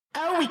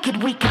Oh, we could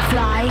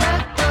fly.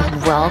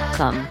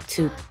 Welcome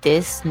to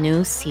this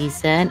new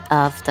season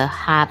of the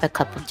Have a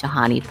Cup of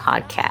Jahani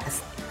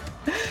podcast.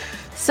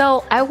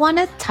 So, I want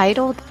to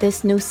title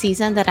this new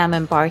season that I'm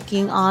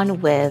embarking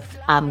on with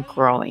I'm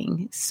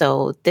Growing.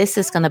 So, this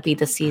is going to be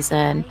the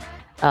season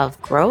of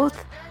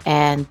growth.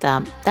 And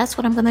that's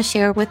what I'm going to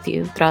share with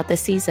you throughout the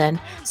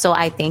season. So,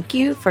 I thank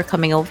you for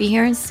coming over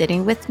here and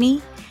sitting with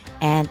me.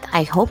 And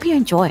I hope you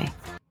enjoy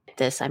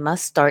this. I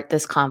must start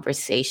this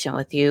conversation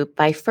with you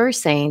by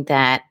first saying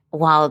that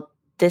while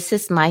this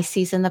is my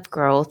season of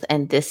growth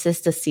and this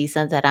is the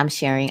season that I'm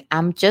sharing,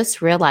 I'm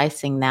just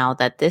realizing now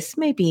that this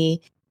may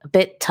be a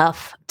bit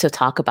tough to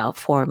talk about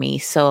for me.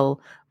 So,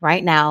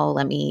 right now,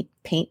 let me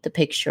paint the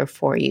picture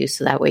for you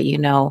so that way you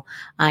know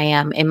I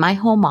am in my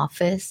home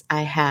office.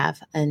 I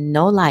have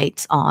no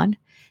lights on,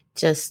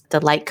 just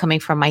the light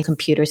coming from my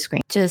computer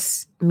screen.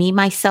 Just me,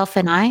 myself,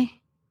 and I,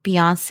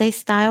 Beyonce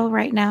style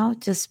right now,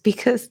 just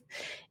because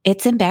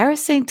it's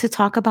embarrassing to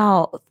talk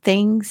about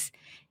things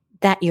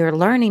that you're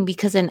learning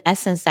because in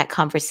essence that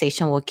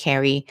conversation will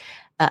carry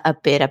a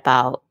bit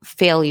about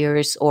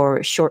failures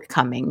or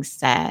shortcomings,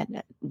 that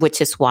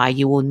which is why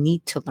you will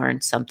need to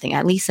learn something.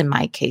 At least in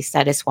my case,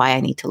 that is why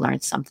I need to learn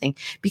something,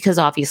 because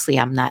obviously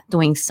I'm not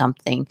doing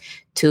something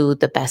to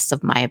the best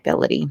of my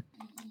ability.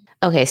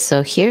 Okay,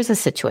 so here's a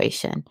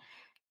situation.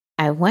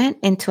 I went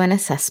into an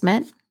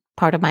assessment,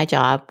 part of my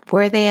job,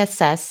 where they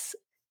assess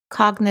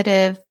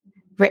cognitive,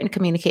 written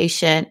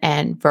communication,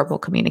 and verbal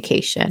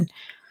communication.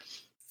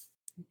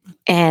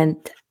 And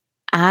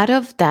out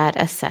of that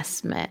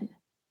assessment,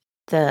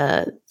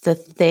 the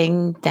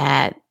thing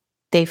that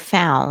they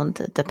found,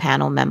 the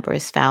panel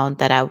members found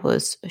that I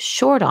was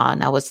short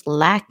on, I was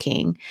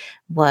lacking,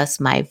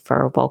 was my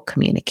verbal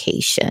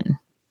communication.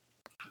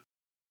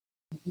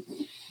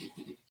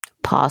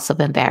 Pause of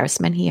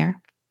embarrassment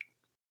here.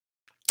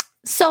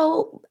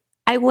 So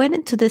I went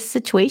into this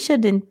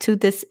situation, into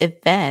this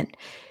event,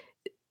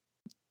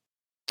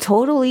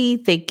 totally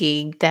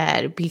thinking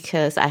that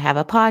because I have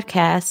a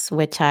podcast,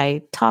 which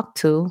I talk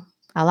to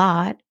a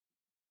lot,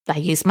 I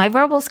use my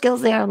verbal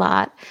skills there a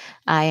lot.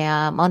 I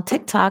am on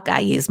TikTok. I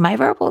use my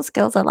verbal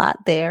skills a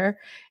lot there.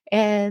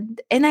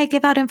 And I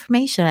give out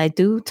information. I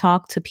do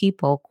talk to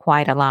people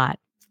quite a lot.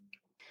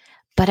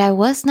 But I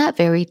was not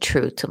very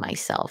true to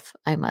myself,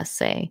 I must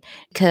say.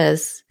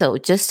 So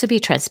just to be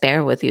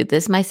transparent with you,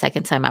 this is my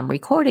second time I'm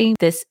recording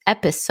this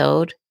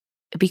episode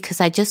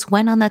because I just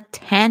went on a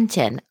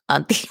tangent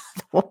on the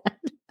other one.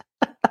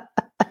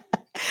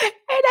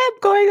 And I'm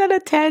going on a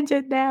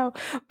tangent now.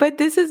 But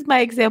this is my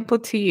example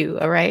to you,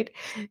 all right?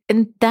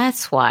 And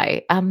that's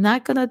why I'm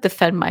not going to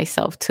defend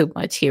myself too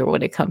much here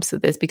when it comes to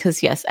this,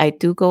 because yes, I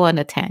do go on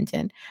a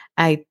tangent.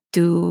 I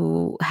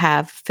do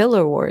have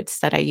filler words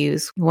that I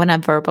use when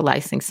I'm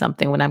verbalizing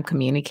something, when I'm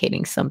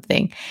communicating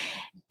something.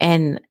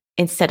 And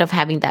instead of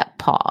having that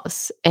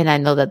pause, and I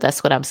know that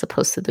that's what I'm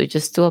supposed to do,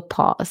 just do a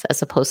pause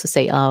as opposed to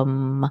say,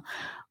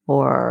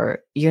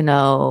 or,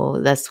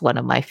 that's one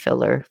of my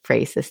filler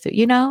phrases too.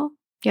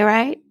 You're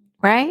right,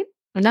 right?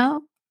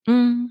 No,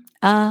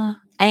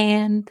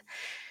 and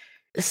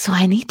so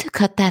I need to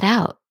cut that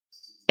out.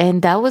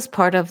 And that was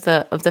part of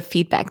the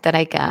feedback that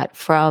I got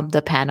from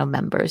the panel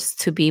members,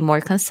 to be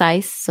more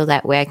concise so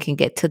that way I can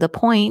get to the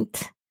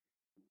point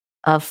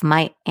of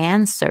my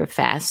answer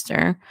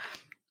faster,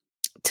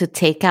 to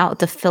take out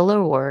the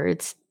filler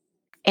words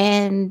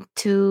and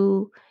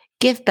to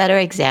give better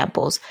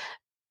examples.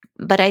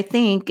 But I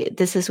think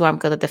this is where I'm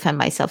going to defend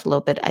myself a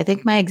little bit. I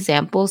think my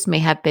examples may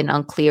have been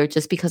unclear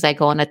just because I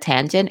go on a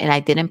tangent and I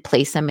didn't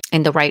place them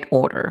in the right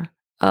order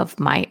of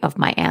my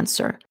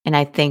answer. And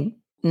I think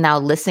now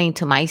listening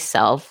to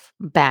myself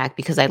back,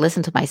 because I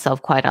listen to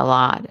myself quite a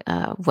lot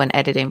when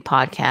editing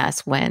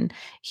podcasts, when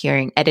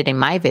editing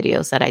my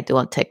videos that I do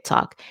on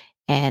TikTok.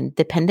 And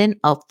dependent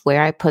of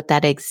where I put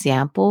that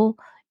example,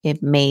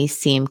 it may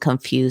seem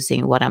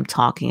confusing what I'm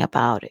talking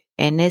about.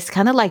 And it's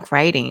kind of like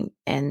writing.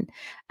 And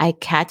I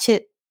catch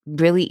it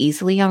really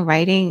easily on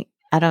writing.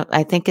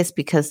 I think it's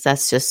because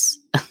that's just,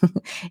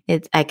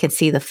 I can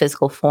see the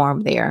physical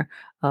form there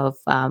of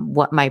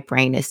what my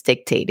brain is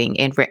dictating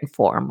in written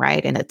form,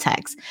 right? In a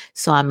text.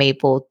 So I'm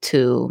able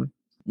to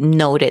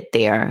note it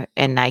there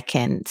and I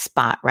can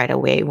spot right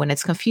away when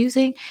it's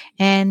confusing.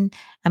 And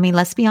I mean,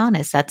 let's be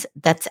honest,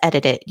 that's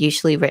edited.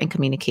 Usually written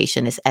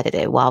communication is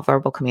edited, while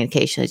verbal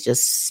communication is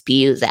just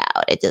spews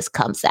out. It just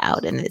comes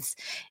out and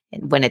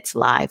when it's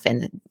live,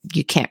 and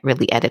you can't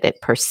really edit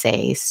it per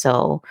se.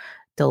 So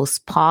those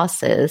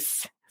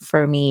pauses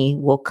for me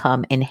will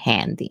come in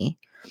handy.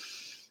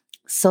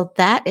 So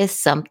that is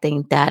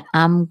something that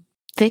I'm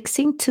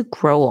fixing to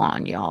grow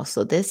on, y'all.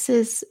 So this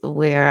is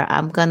where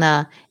I'm going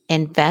to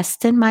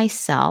invest in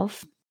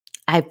myself.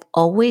 I've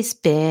always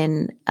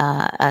been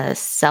a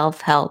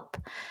self-help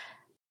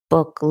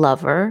book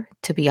lover,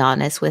 to be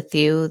honest with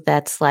you.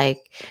 That's like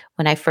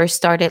when I first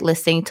started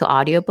listening to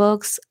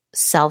audiobooks,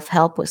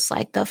 self-help was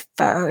like the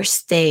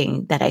first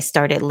thing that I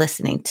started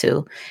listening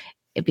to.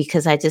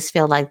 because I just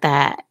feel like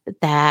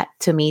that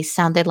to me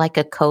sounded like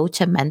a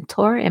coach, a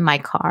mentor in my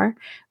car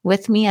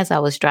with me as I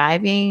was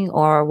driving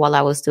or while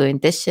I was doing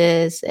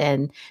dishes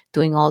and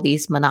doing all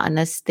these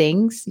monotonous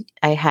things.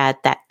 I had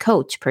that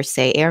coach, per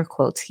se, air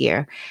quotes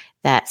here,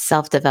 that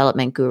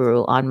self-development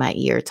guru on my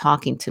ear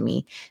talking to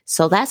me.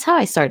 So that's how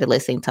I started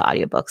listening to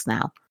audiobooks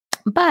now.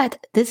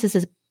 But this is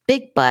a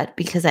big but,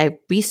 because I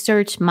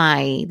researched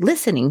my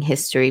listening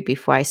history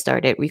before I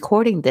started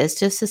recording this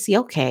just to see,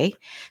 okay,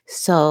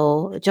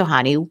 so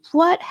Johanny,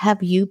 what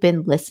have you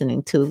been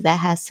listening to that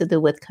has to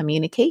do with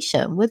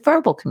communication, with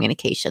verbal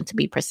communication to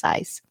be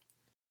precise?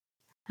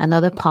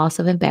 Another pause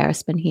of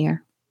embarrassment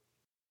here.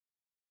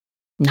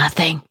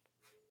 Nothing.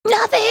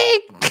 Nothing.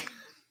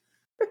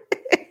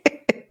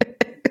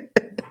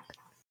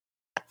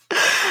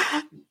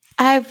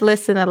 I've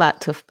listened a lot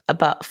to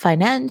about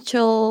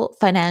financial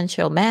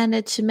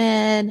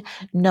management,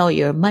 know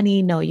your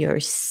money, know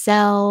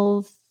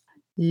yourself,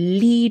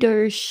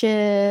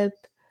 leadership.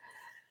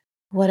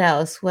 What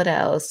else? What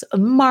else?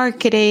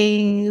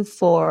 Marketing,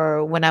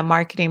 for when I'm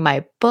marketing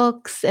my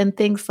books and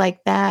things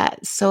like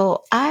that.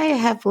 So I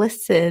have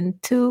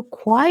listened to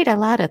quite a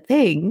lot of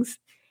things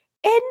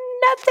and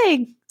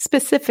nothing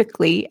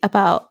specifically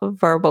about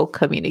verbal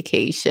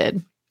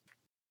communication.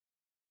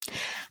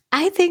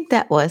 I think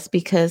that was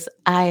because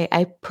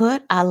I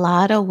put a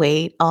lot of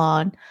weight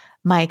on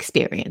my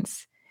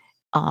experience,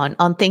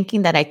 on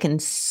thinking that I can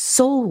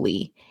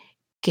solely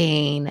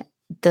gain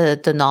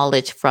the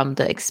knowledge from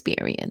the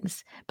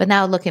experience. But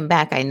now looking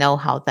back, I know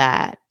how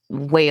that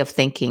way of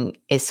thinking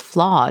is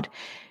flawed.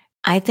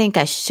 I think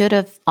I should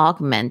have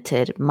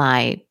augmented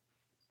my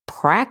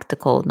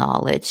practical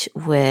knowledge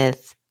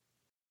with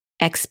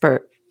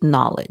expert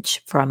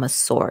knowledge from a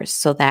source.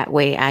 So that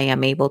way I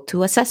am able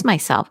to assess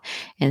myself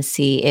and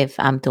see if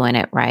I'm doing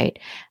it right,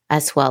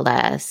 as well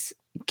as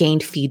gain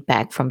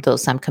feedback from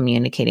those I'm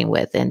communicating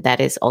with. And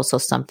that is also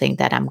something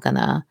that I'm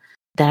gonna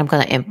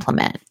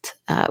implement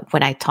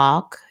when I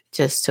talk,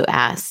 just to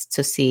ask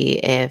to see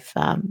if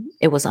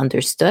it was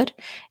understood,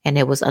 and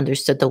it was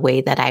understood the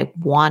way that I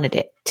wanted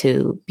it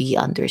to be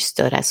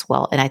understood as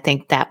well. And I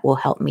think that will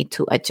help me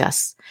to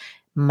adjust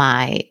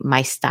my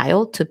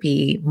style to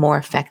be more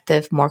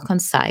effective, more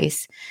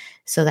concise,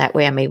 so that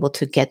way I'm able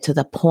to get to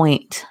the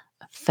point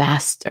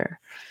faster.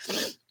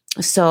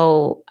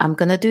 So I'm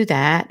going to do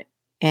that.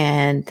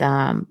 And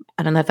I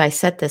don't know if I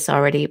said this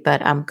already,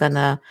 but I'm going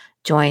to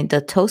join the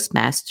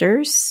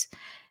Toastmasters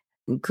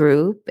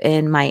group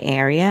in my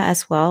area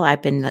as well.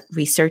 I've been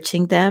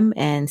researching them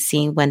and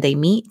seeing when they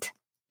meet.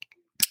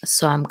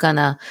 So I'm going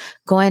to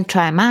go and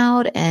try them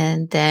out,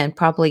 and then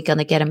probably going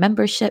to get a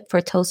membership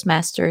for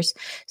Toastmasters,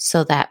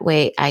 so that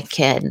way I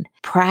can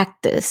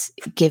practice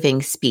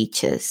giving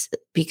speeches.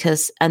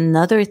 Because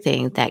another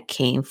thing that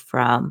came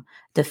from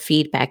the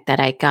feedback that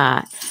I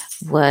got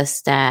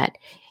was that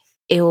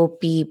it will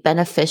be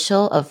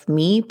beneficial of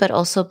me, but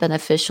also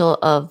beneficial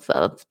of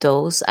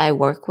those I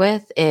work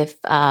with if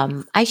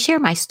I share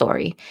my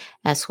story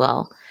as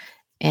well.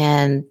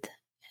 And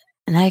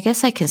I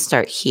guess I can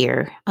start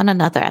here on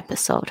another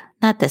episode,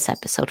 not this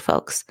episode,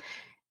 folks,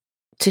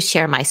 to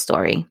share my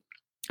story.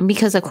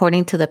 Because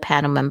according to the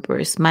panel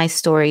members, my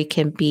story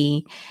can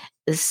be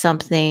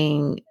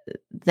something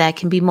that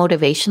can be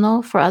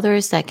motivational for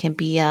others. That can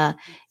be,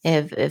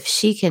 if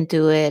she can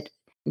do it,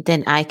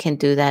 then I can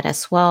do that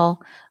as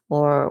well.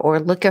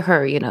 Or look at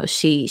her,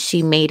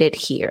 she made it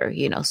here,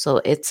 so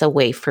it's a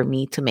way for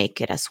me to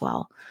make it as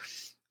well.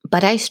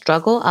 But I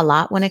struggle a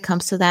lot when it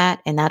comes to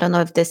that. And I don't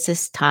know if this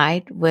is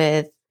tied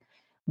with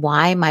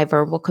why my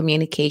verbal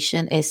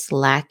communication is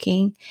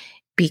lacking,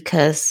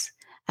 because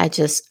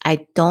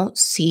I don't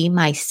see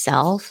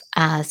myself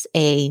as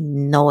a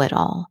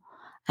know-it-all.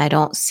 I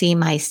don't see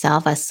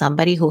myself as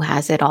somebody who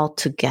has it all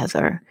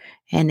together.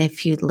 And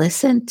if you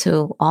listen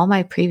to all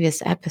my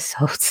previous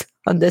episodes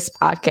on this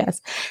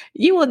podcast,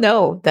 you will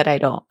know that I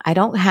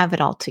don't have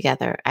it all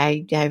together.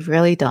 I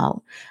really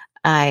don't.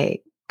 I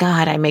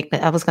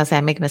was going to say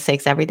I make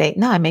mistakes every day.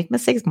 No, I make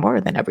mistakes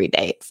more than every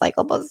day. It's like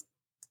almost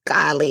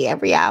golly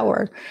every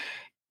hour.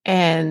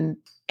 And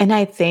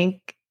I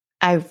think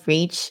I've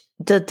reached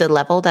the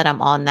level that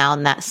I'm on now.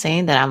 I'm not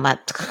saying that I'm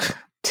at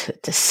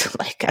this,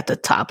 like at the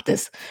top,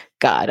 this,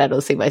 God, I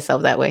don't see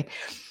myself that way.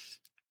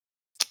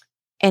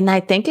 And I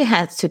think it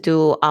has to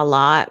do a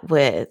lot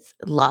with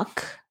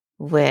luck,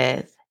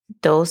 with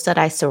those that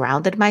I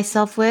surrounded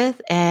myself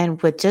with,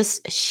 and with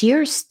just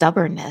sheer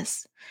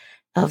stubbornness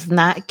of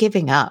not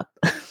giving up.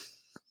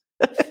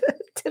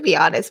 To be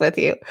honest with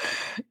you,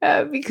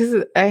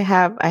 because I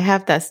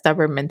have that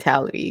stubborn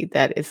mentality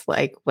that is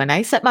like, when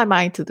I set my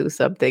mind to do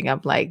something,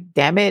 I'm like,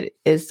 damn it,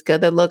 it's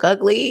gonna look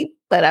ugly,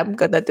 but I'm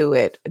gonna do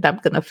it and I'm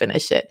gonna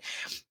finish it.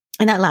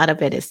 And a lot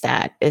of it is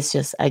that it's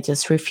just, I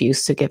just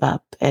refuse to give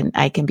up, and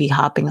I can be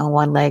hopping on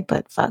one leg,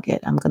 but fuck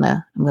it, I'm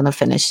gonna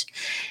finish.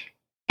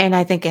 And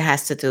I think it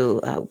has to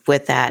do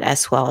with that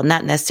as well.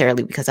 Not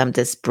necessarily because I'm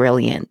this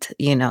brilliant,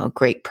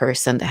 great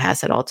person that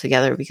has it all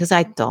together, because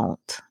I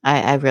don't.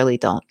 I really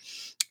don't.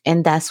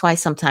 And that's why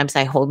sometimes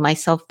I hold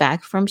myself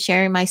back from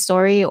sharing my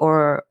story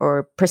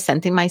or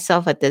presenting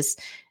myself at this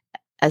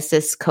as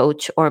this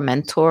coach or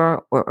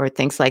mentor or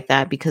things like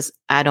that, because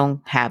I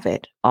don't have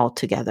it all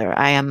together.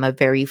 I am a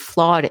very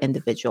flawed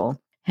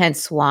individual.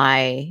 Hence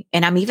why,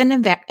 and I'm even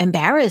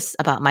embarrassed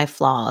about my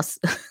flaws.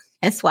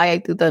 Hence why I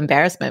do the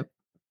embarrassment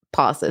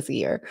pauses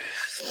here.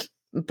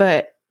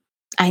 But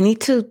I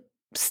need to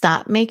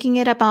stop making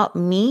it about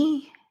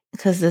me,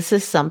 because this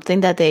is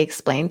something that they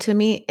explained to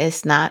me.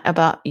 It's not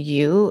about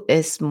you,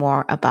 it's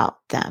more about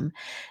them.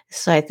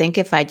 So I think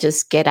if I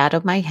just get out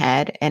of my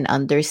head and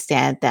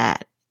understand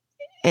that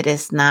it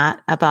is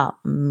not about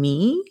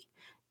me,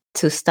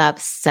 to stop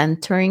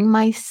centering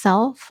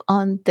myself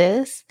on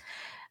this,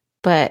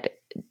 but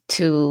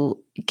to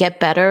get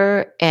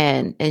better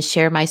and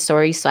share my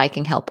story so I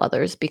can help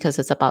others, because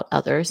it's about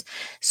others.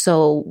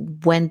 So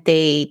when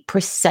they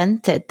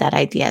presented that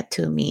idea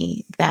to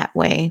me that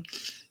way,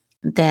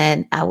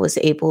 then I was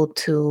able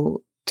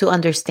to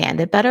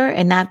understand it better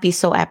and not be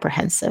so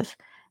apprehensive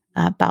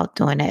about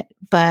doing it.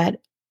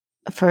 But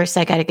first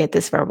I got to get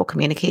this verbal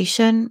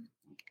communication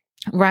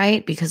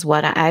right, because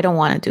what I don't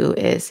want to do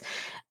is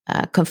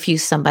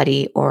confuse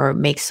somebody or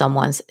make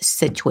someone's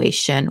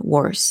situation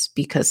worse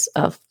because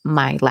of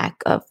my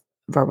lack of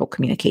verbal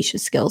communication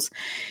skills.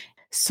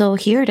 So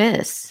here it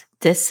is.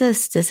 This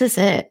is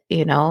it,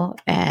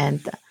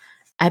 and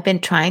I've been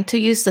trying to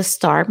use the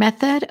STAR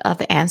method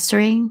of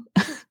answering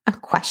a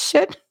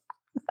question.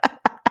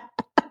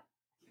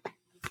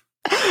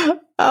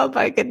 Oh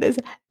my goodness.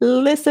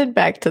 Listen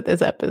back to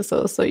this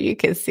episode so you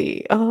can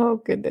see.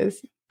 Oh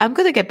goodness. I'm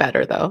going to get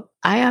better though.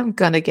 I am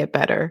going to get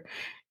better.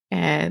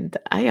 And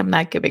I am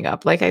not giving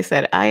up. Like I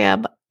said, I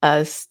am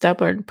a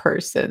stubborn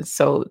person.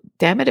 So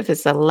damn it, if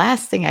it's the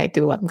last thing I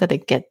do, I'm going to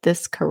get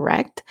this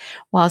correct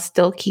while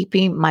still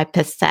keeping my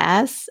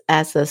pizzazz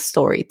as a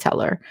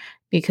storyteller,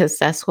 because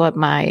that's what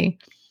my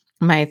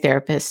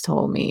therapist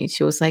told me.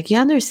 She was like, you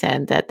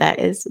understand that that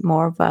is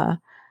more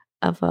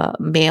of a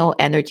male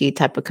energy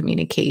type of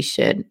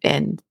communication.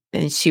 And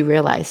she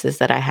realizes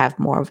that I have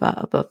more of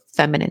a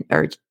feminine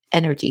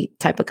energy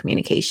type of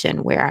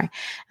communication where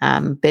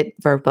I'm a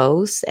bit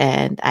verbose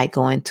and I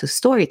go into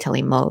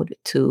storytelling mode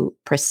to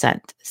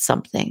present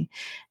something.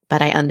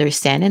 But I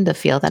understand in the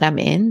field that I'm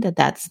in that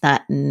that's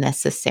not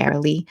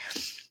necessarily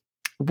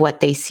what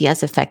they see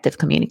as effective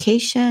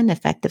communication.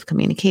 Effective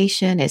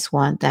communication is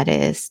one that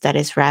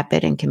is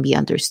rapid and can be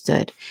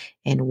understood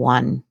in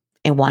one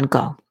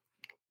go.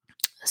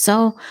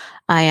 So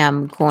I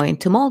am going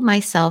to mold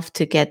myself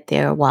to get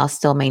there while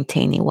still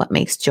maintaining what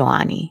makes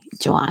Joannie,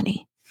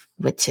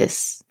 which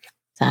is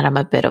that I'm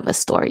a bit of a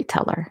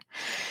storyteller.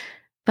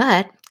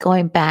 But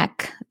going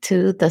back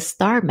to the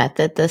STAR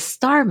method, the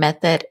STAR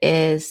method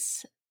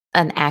is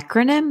an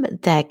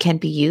acronym that can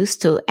be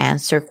used to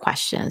answer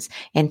questions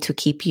and to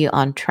keep you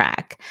on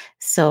track.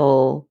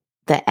 So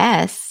the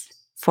S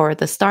for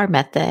the STAR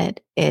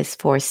method is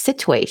for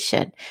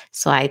situation.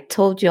 So I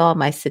told you all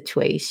my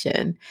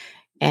situation.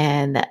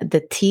 And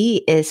the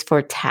T is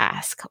for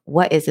task.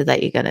 What is it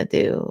that you're going to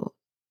do?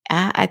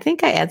 I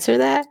think I answered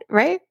that,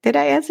 right? Did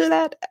I answer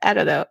that? I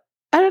don't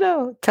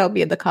know. Tell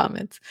me in the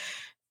comments.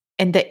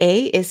 And the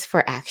A is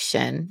for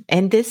action.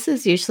 And this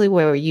is usually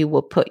where you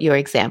will put your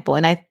example.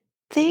 And I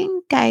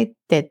think I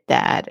did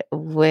that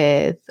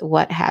with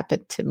what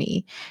happened to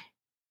me.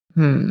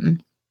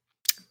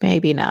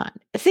 Maybe not.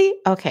 See,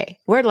 okay,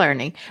 we're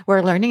learning.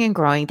 We're learning and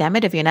growing. Damn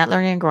it, if you're not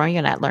learning and growing,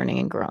 you're not learning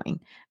and growing.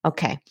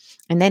 Okay.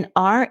 And then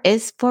R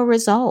is for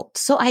result.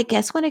 So I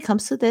guess when it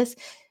comes to this,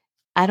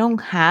 I don't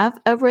have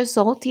a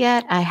result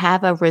yet. I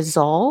have a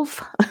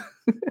resolve.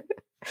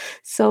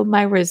 So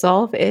my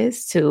resolve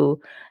is to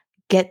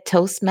get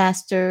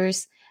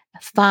Toastmasters,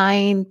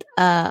 find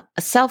a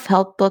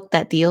self-help book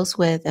that deals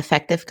with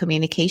effective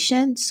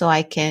communication so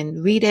I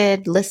can read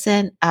it,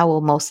 listen. I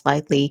will most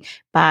likely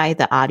buy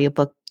the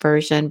audiobook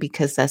version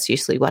because that's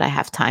usually what I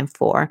have time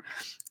for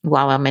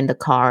while I'm in the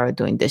car or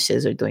doing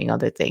dishes or doing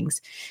other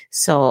things.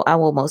 So I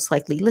will most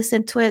likely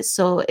listen to it.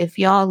 So if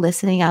y'all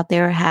listening out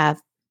there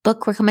have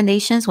book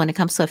recommendations when it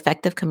comes to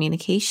effective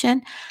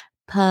communication,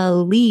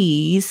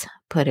 please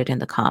put it in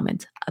the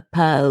comments.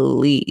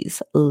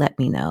 Please let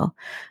me know.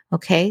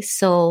 Okay.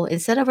 So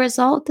instead of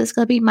result, this is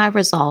going to be my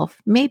resolve.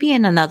 Maybe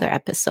in another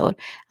episode,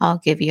 I'll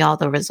give you all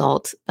the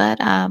results, but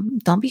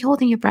don't be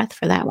holding your breath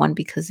for that one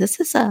because this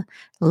is a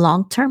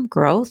long-term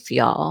growth,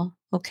 y'all.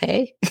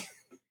 Okay.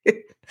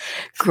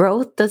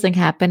 Growth doesn't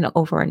happen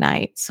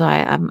overnight. So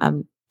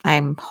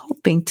I'm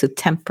hoping to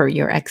temper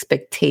your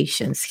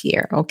expectations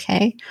here.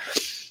 Okay.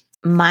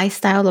 My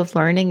style of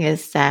learning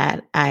is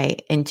that I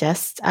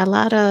ingest a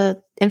lot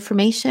of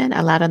information,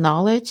 a lot of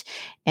knowledge,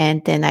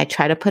 and then I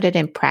try to put it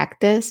in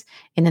practice.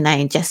 And then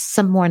I ingest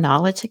some more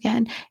knowledge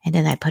again, and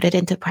then I put it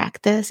into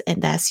practice.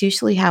 And that's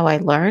usually how I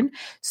learn.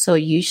 So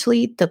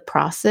usually the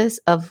process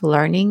of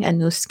learning a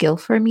new skill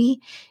for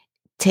me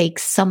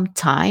takes some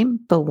time,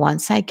 but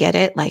once I get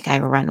it, like I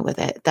run with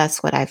it.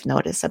 That's what I've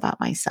noticed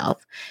about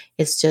myself.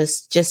 It's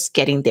just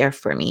getting there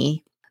for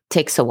me.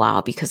 takes a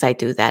while because I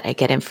do that. I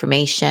get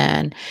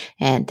information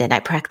and then I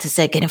practice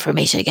it, get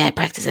information again,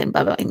 practice it, and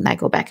blah, blah, and I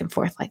go back and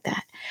forth like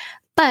that.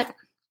 But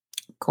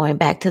going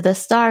back to the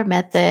STAR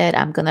method,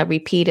 I'm going to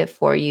repeat it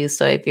for you.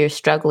 So if you're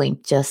struggling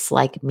just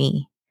like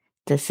me,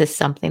 this is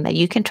something that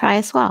you can try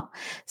as well.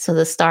 So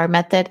the STAR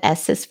method,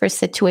 S is for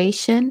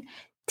situation,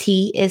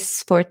 T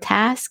is for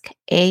task,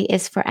 A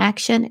is for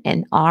action,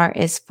 and R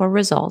is for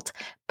result.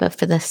 But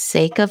for the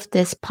sake of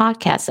this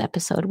podcast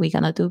episode, we're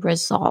going to do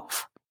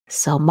resolve.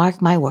 So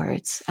mark my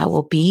words, I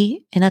will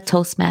be in a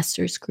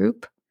Toastmasters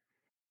group.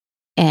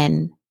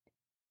 And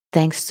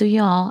thanks to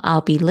y'all,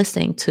 I'll be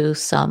listening to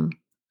some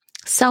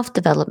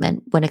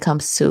self-development when it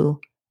comes to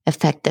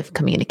effective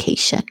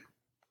communication.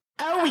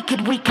 Oh, we could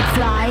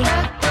fly.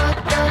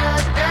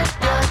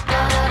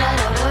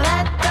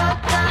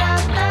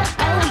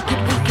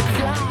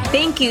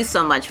 Thank you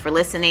so much for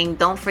listening.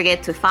 Don't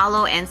forget to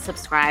follow and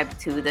subscribe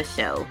to the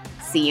show.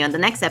 See you on the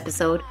next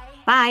episode.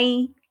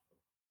 Bye.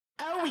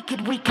 Oh, we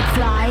could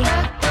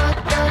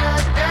fly.